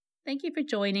Thank you for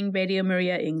joining Radio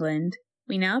Maria England.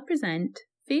 We now present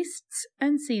Feasts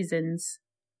and Seasons,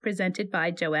 presented by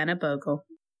Joanna Bogle.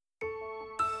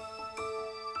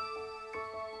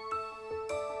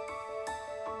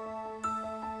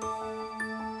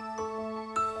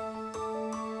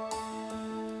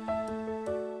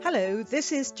 Hello,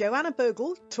 this is Joanna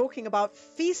Bogle talking about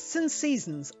Feasts and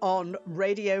Seasons on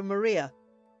Radio Maria.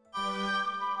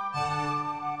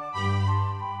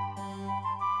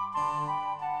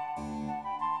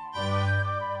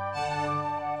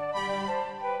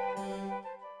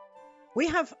 We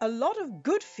have a lot of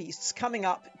good feasts coming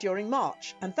up during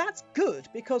March, and that's good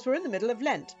because we're in the middle of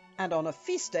Lent, and on a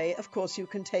feast day, of course, you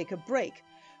can take a break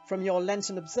from your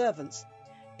Lenten observance,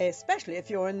 especially if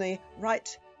you're in the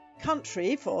right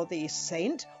country for the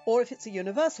saint, or if it's a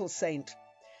universal saint.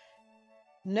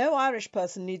 No Irish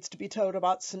person needs to be told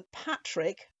about St.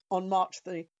 Patrick on March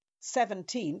the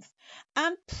 17th,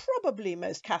 and probably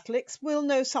most Catholics will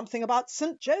know something about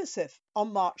St. Joseph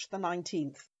on March the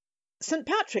 19th. St.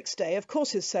 Patrick's Day, of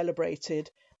course, is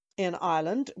celebrated in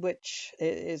Ireland, which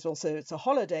is also, it's a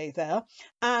holiday there,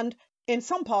 and in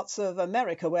some parts of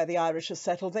America where the Irish are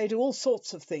settled, they do all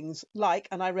sorts of things like,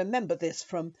 and I remember this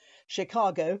from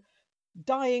Chicago,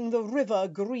 dyeing the river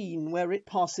green where it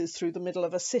passes through the middle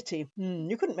of a city.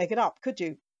 You couldn't make it up, could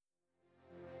you?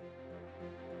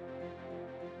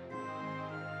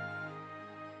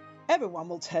 Everyone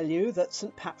will tell you that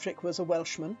St. Patrick was a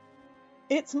Welshman.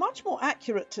 It's much more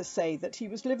accurate to say that he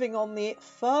was living on the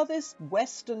furthest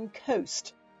western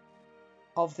coast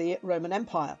of the Roman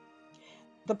Empire.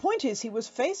 The point is, he was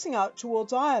facing out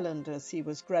towards Ireland as he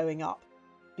was growing up.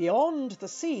 Beyond the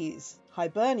seas,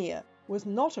 Hibernia was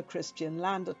not a Christian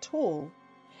land at all.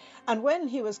 And when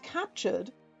he was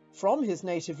captured from his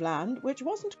native land, which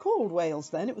wasn't called Wales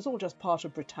then, it was all just part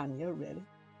of Britannia, really,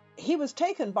 he was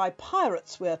taken by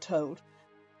pirates, we're told,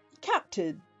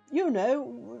 captured,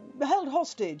 held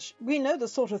hostage. We know the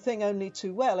sort of thing only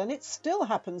too well, and it still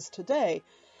happens today.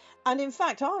 And in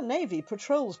fact, our Navy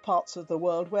patrols parts of the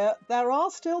world where there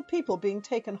are still people being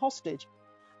taken hostage.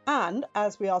 And,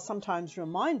 as we are sometimes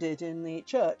reminded in the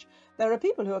church, there are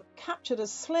people who are captured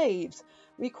as slaves.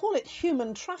 We call it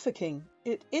human trafficking.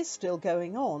 It is still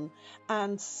going on.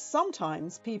 And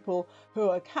sometimes people who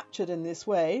are captured in this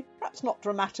way, perhaps not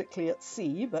dramatically at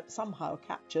sea, but somehow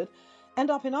captured, end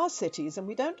up in our cities, and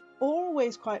we don't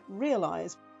always quite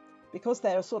realise, because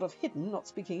they're sort of hidden, not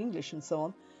speaking English and so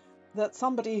on, that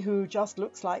somebody who just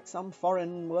looks like some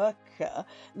foreign worker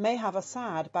may have a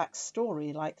sad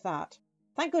backstory like that.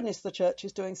 Thank goodness the church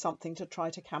is doing something to try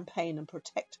to campaign and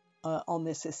protect on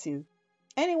this issue.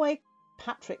 Anyway,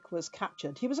 Patrick was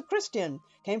captured. He was a Christian,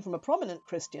 came from a prominent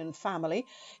Christian family.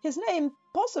 His name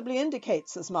possibly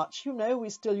indicates as much. We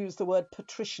still use the word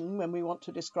patrician when we want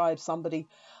to describe somebody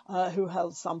who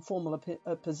held some formal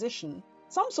position.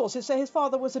 Some sources say his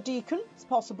father was a deacon. It's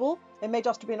possible. It may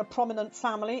just have been a prominent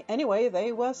family. Anyway,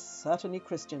 they were certainly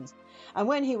Christians. And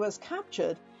when he was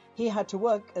captured, he had to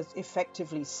work as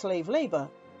effectively slave labour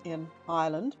in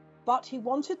Ireland. But he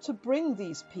wanted to bring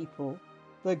these people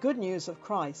the good news of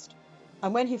Christ.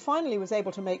 And when he finally was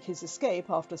able to make his escape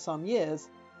after some years,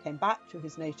 came back to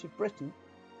his native Britain,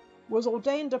 was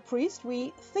ordained a priest.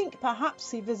 We think perhaps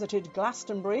he visited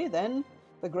Glastonbury, then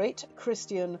the great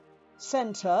Christian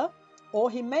centre,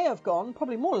 or he may have gone,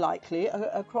 probably more likely,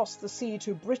 across the sea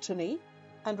to Brittany.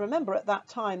 And remember, at that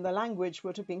time, the language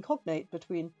would have been cognate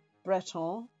between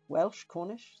Breton, Welsh,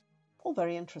 Cornish, all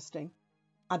very interesting.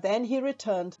 And then he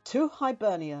returned to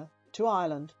Hibernia, to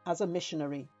Ireland, as a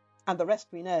missionary. And the rest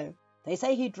we know. They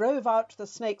say he drove out the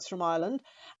snakes from Ireland,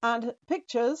 and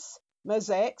pictures,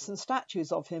 mosaics and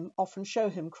statues of him often show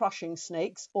him crushing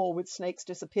snakes or with snakes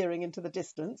disappearing into the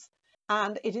distance.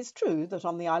 And it is true that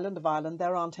on the island of Ireland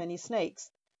there aren't any snakes.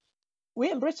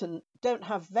 We in Britain don't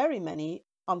have very many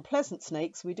unpleasant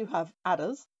snakes. We do have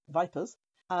adders, vipers,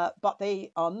 but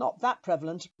they are not that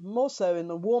prevalent, more so in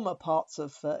the warmer parts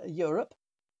of Europe,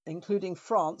 including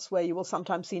France, where you will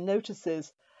sometimes see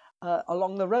notices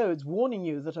along the roads warning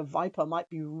you that a viper might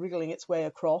be wriggling its way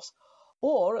across,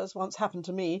 or, as once happened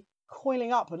to me,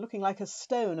 coiling up and looking like a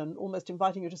stone and almost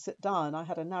inviting you to sit down. I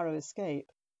had a narrow escape.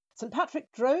 St.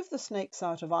 Patrick drove the snakes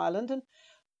out of Ireland, and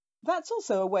that's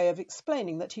also a way of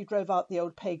explaining that he drove out the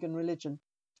old pagan religion.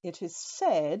 It is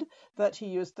said that he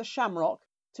used the shamrock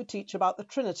to teach about the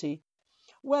Trinity.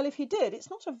 Well, if he did,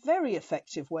 it's not a very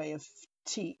effective way of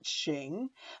teaching.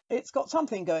 It's got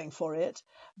something going for it,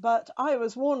 but I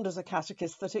was warned as a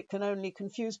catechist that it can only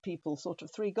confuse people, sort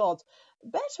of three gods.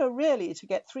 Better really to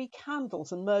get three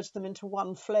candles and merge them into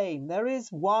one flame. There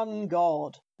is one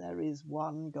God. There is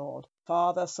one God.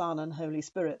 Father, Son and Holy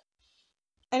Spirit.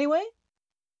 Anyway,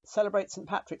 celebrate St.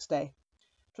 Patrick's Day.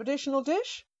 Traditional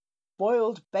dish?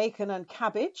 Boiled bacon and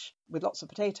cabbage, with lots of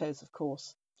potatoes, of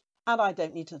course. And I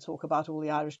don't need to talk about all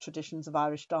the Irish traditions of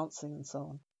Irish dancing and so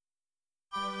on.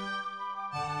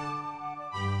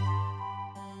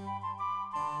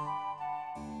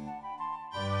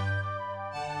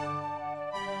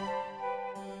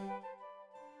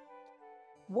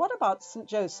 What about St.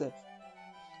 Joseph?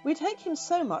 We take him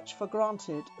so much for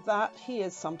granted that he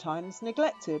is sometimes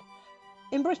neglected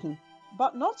in Britain,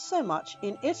 but not so much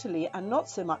in Italy and not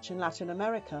so much in Latin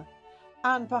America.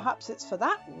 And perhaps it's for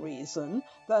that reason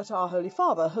that our Holy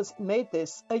Father has made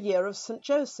this a year of St.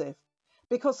 Joseph,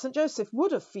 because St. Joseph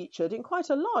would have featured in quite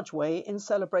a large way in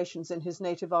celebrations in his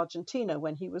native Argentina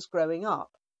when he was growing up.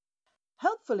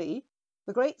 Helpfully,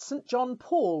 the great St. John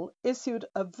Paul issued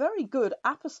a very good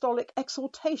apostolic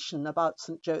exhortation about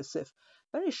St. Joseph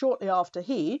very shortly after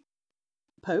he,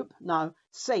 Pope, now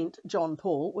St. John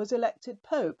Paul, was elected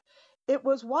Pope. It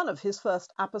was one of his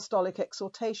first apostolic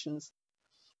exhortations.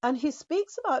 And he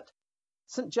speaks about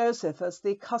St. Joseph as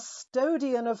the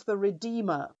custodian of the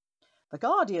Redeemer, the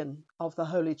guardian of the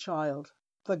Holy Child,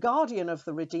 the guardian of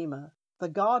the Redeemer, the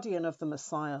guardian of the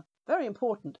Messiah. Very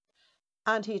important.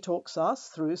 And he talks us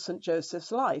through St.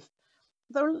 Joseph's life.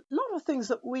 There are a lot of things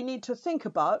that we need to think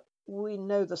about. We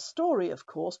know the story, of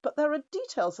course, but there are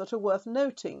details that are worth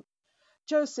noting.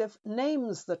 Joseph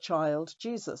names the child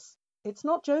Jesus. It's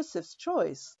not Joseph's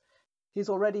choice. He's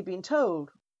already been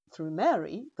told through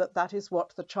Mary that that is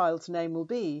what the child's name will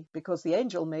be, because the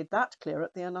angel made that clear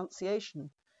at the Annunciation.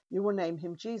 You will name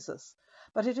him Jesus.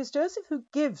 But it is Joseph who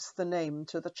gives the name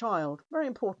to the child. Very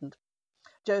important.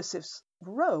 Joseph's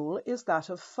role is that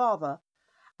of father.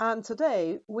 And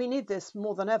today we need this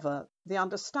more than ever, the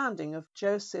understanding of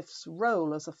Joseph's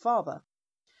role as a father.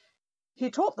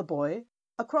 He taught the boy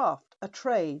a craft, a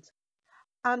trade.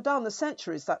 And down the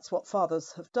centuries, that's what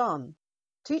fathers have done.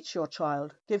 Teach your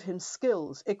child, give him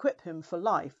skills, equip him for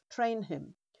life, train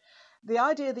him. The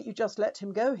idea that you just let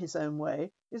him go his own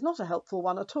way is not a helpful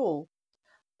one at all.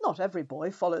 Not every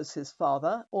boy follows his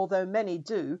father, although many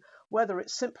do, whether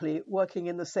it's simply working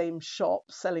in the same shop,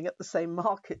 selling at the same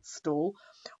market stall,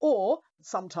 or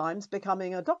sometimes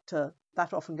becoming a doctor.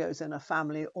 That often goes in a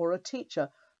family, or a teacher,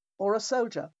 or a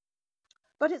soldier.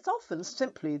 But it's often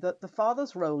simply that the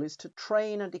father's role is to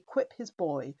train and equip his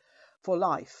boy for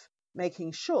life,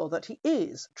 making sure that he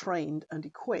is trained and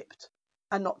equipped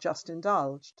and not just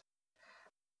indulged.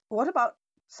 What about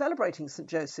celebrating St.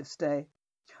 Joseph's Day?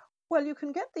 Well, you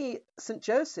can get the St.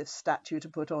 Joseph statue to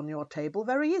put on your table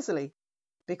very easily,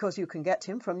 because you can get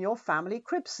him from your family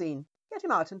crib scene. Get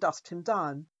him out and dust him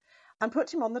down, and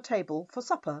put him on the table for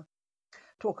supper.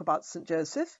 Talk about St.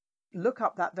 Joseph. Look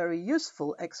up that very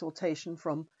useful exhortation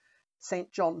from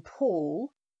St. John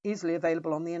Paul, easily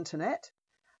available on the internet.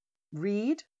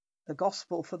 Read the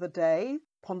Gospel for the day,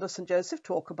 ponder St. Joseph,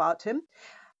 talk about him.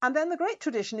 And then the great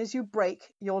tradition is you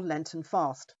break your Lenten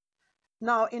fast.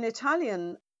 Now, in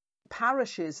Italian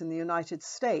parishes in the United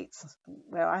States,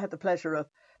 where I had the pleasure of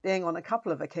being on a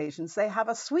couple of occasions, they have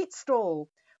a sweet stall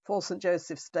for St.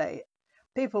 Joseph's Day.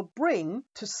 People bring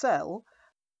to sell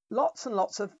lots and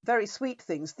lots of very sweet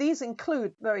things. These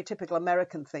include very typical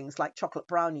American things like chocolate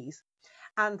brownies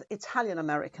and Italian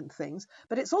American things,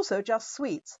 but it's also just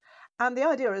sweets. And the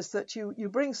idea is that you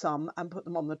bring some and put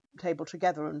them on the table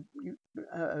together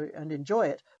and enjoy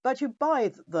it, but you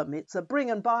buy them. It's a bring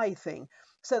and buy thing.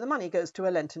 So the money goes to a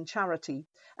Lenten charity.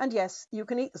 And yes, you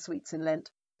can eat the sweets in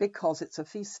Lent because it's a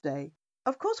feast day.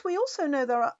 Of course, we also know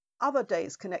there are other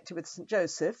days connected with St.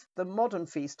 Joseph, the modern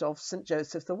feast of St.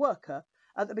 Joseph the Worker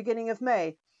at the beginning of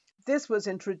May. This was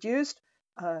introduced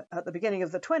at the beginning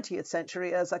of the 20th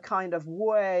century as a kind of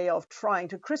way of trying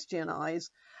to Christianize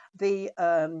the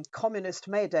communist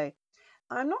May Day.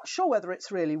 I'm not sure whether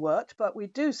it's really worked, but we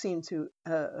do seem to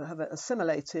have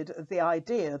assimilated the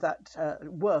idea that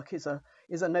work is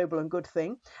a noble and good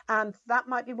thing, and that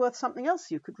might be worth something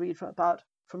else you could read about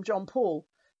from John Paul,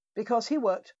 because he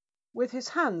worked with his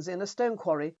hands in a stone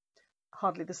quarry,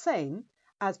 hardly the same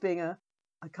as being a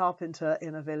carpenter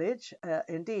in a village.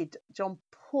 Indeed, John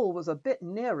Paul was a bit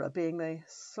nearer being the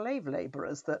slave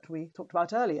labourers that we talked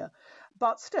about earlier,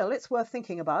 but still it's worth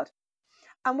thinking about.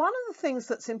 And one of the things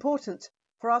that's important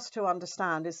for us to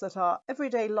understand is that our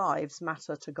everyday lives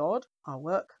matter to God, our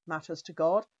work matters to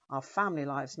God, our family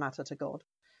lives matter to God.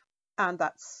 And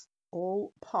that's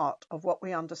all part of what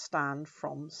we understand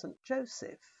from St.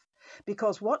 Joseph,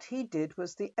 because what he did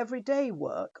was the everyday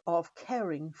work of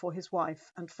caring for his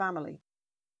wife and family.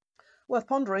 Worth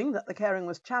pondering that the caring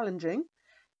was challenging.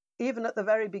 Even at the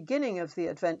very beginning of the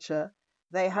adventure,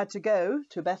 they had to go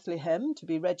to Bethlehem to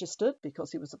be registered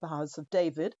because he was of the house of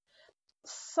David.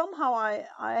 somehow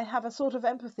I have a sort of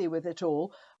empathy with it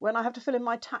all when I have to fill in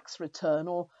my tax return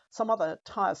or some other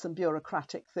tiresome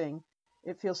bureaucratic thing.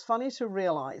 It feels funny to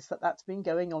realise that that's been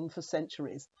going on for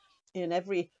centuries. In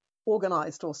every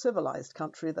organised or civilised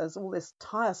country, there's all this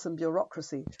tiresome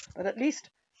bureaucracy, but at least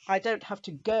I don't have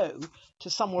to go to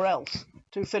somewhere else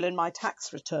to fill in my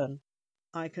tax return.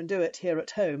 I can do it here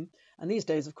at home, and these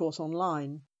days, of course,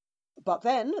 online. But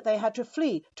then they had to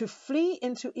flee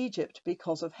into Egypt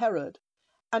because of Herod.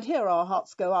 And here our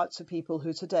hearts go out to people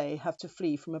who today have to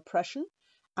flee from oppression.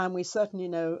 And we certainly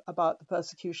know about the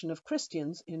persecution of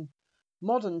Christians in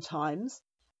modern times.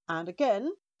 And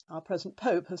again, our present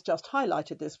Pope has just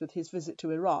highlighted this with his visit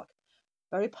to Iraq.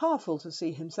 Very powerful to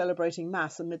see him celebrating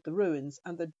Mass amid the ruins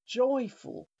and the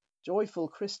joyful, joyful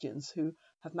Christians who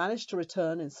have managed to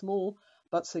return in small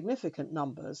but significant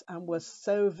numbers and were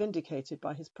so vindicated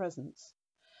by his presence.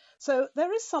 So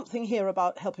there is something here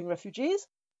about helping refugees,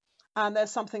 and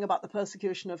there's something about the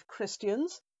persecution of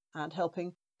Christians and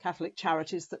helping Catholic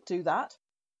charities that do that.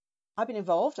 I've been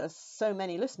involved, as so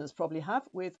many listeners probably have,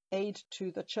 with aid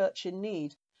to the church in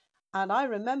need. And I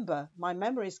remember, my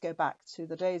memories go back to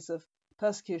the days of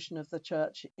persecution of the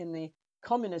church in the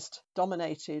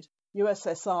communist-dominated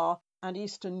USSR and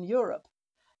Eastern Europe.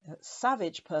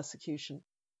 Savage persecution.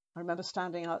 I remember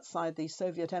standing outside the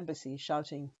Soviet embassy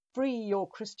shouting, "Free your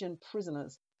Christian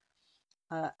prisoners,"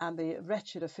 and the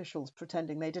wretched officials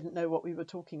pretending they didn't know what we were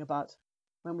talking about.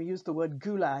 When we used the word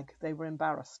gulag, they were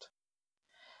embarrassed.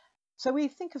 So we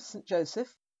think of St.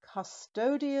 Joseph,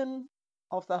 custodian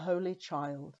of the Holy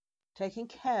Child, taking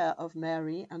care of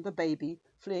Mary and the baby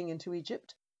fleeing into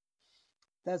Egypt.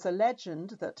 There's a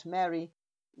legend that Mary,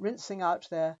 rinsing out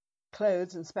their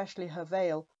clothes, and especially her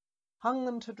veil, hung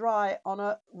them to dry on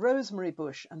a rosemary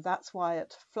bush, and that's why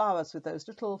it flowers with those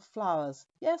little flowers.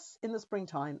 Yes, in the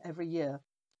springtime every year.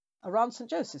 Around St.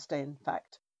 Joseph's Day, in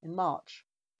fact, in March.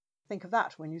 Think of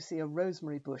that when you see a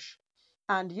rosemary bush.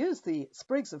 And use the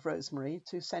sprigs of rosemary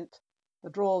to scent the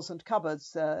drawers and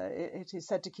cupboards. It is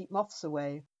said to keep moths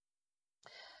away.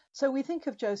 So we think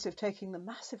of Joseph taking the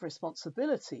massive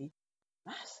responsibility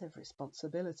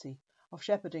of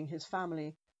shepherding his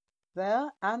family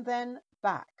there and then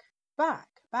back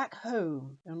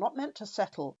home. You're not meant to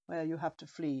settle where you have to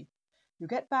flee. You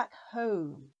get back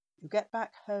home.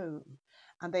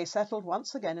 And they settled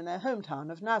once again in their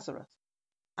hometown of Nazareth.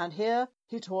 And here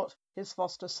he taught his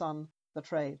foster son the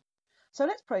trade. So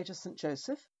let's pray to St.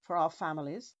 Joseph for our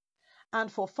families and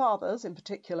for fathers in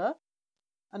particular.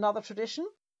 Another tradition,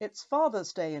 it's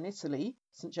Father's Day in Italy,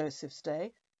 St. Joseph's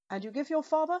Day, and you give your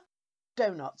father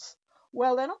donuts.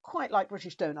 Well, they're not quite like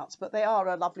British donuts, but they are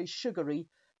a lovely sugary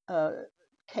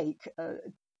cake,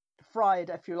 fried,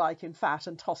 if you like, in fat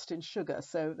and tossed in sugar.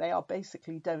 So they are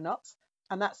basically donuts,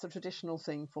 and that's the traditional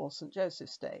thing for St.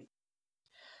 Joseph's Day.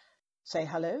 Say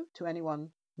hello to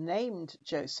anyone named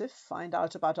Joseph, find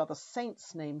out about other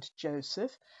saints named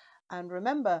Joseph, and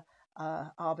remember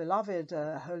our beloved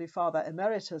Holy Father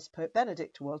Emeritus Pope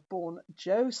Benedict was born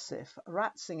Joseph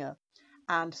Ratzinger,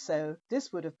 and so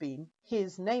this would have been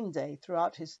his name day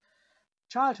throughout his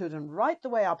childhood and right the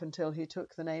way up until he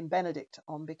took the name Benedict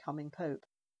on becoming Pope.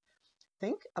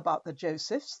 Think about the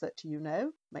Josephs that you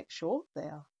know. Make sure they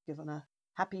are given a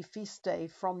happy feast day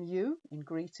from you in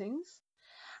greetings.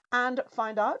 And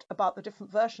find out about the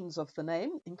different versions of the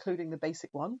name, including the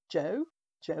basic one, Joe,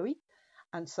 Joey,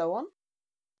 and so on.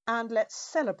 And let's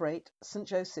celebrate St.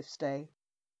 Joseph's Day.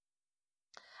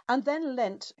 And then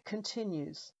Lent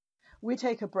continues. We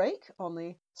take a break on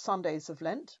the Sundays of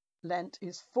Lent. Lent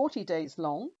is 40 days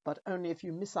long, but only if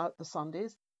you miss out the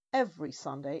Sundays. Every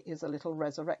Sunday is a little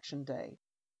resurrection day.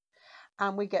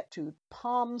 And we get to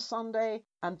Palm Sunday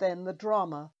and then the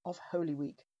drama of Holy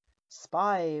Week.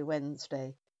 Spy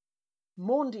Wednesday,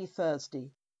 Maundy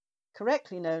Thursday,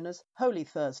 correctly known as Holy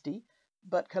Thursday,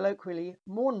 but colloquially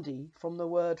Maundy from the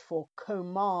word for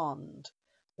command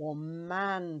or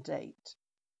mandate.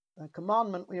 The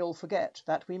commandment we all forget,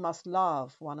 that we must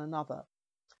love one another.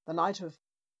 The night of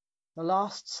the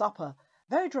Last Supper,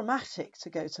 very dramatic to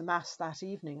go to Mass that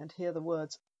evening and hear the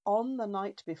words, on the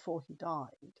night before he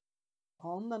died,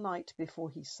 on the night before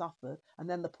he suffered, and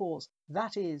then the pause,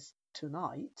 that is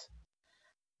tonight.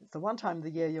 It's the one time of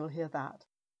the year you'll hear that.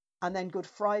 And then Good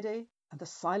Friday and the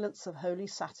silence of Holy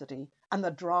Saturday and the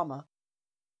drama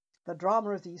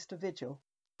of the Easter Vigil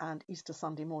and Easter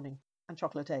Sunday morning and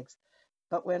chocolate eggs.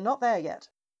 But we're not there yet.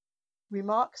 We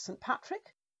mark St.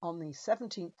 Patrick on the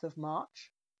 17th of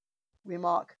March. We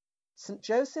mark St.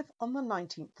 Joseph on the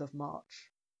 19th of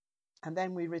March. And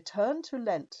then we return to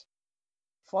Lent,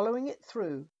 following it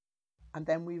through, and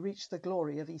then we reach the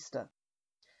glory of Easter.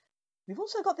 We've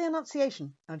also got the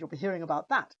Annunciation, and you'll be hearing about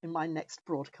that in my next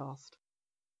broadcast.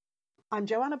 I'm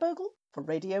Joanna Bogle for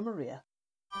Radio Maria.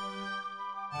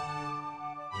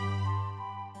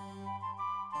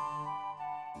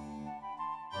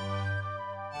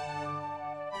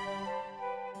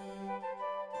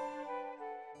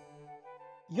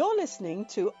 You're listening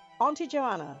to Auntie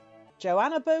Joanna,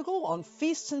 Joanna Bogle on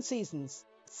Feasts and Seasons.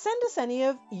 Send us any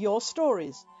of your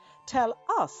stories. Tell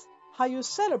us how you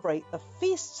celebrate the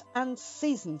feasts and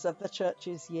seasons of the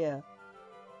church's year.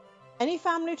 Any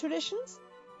family traditions?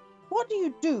 What do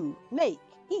you do, make,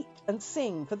 eat and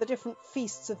sing for the different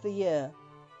feasts of the year?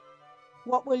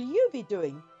 What will you be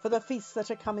doing for the feasts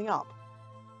that are coming up?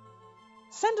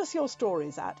 Send us your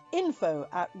stories at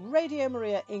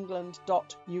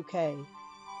info@radiomariaengland.uk.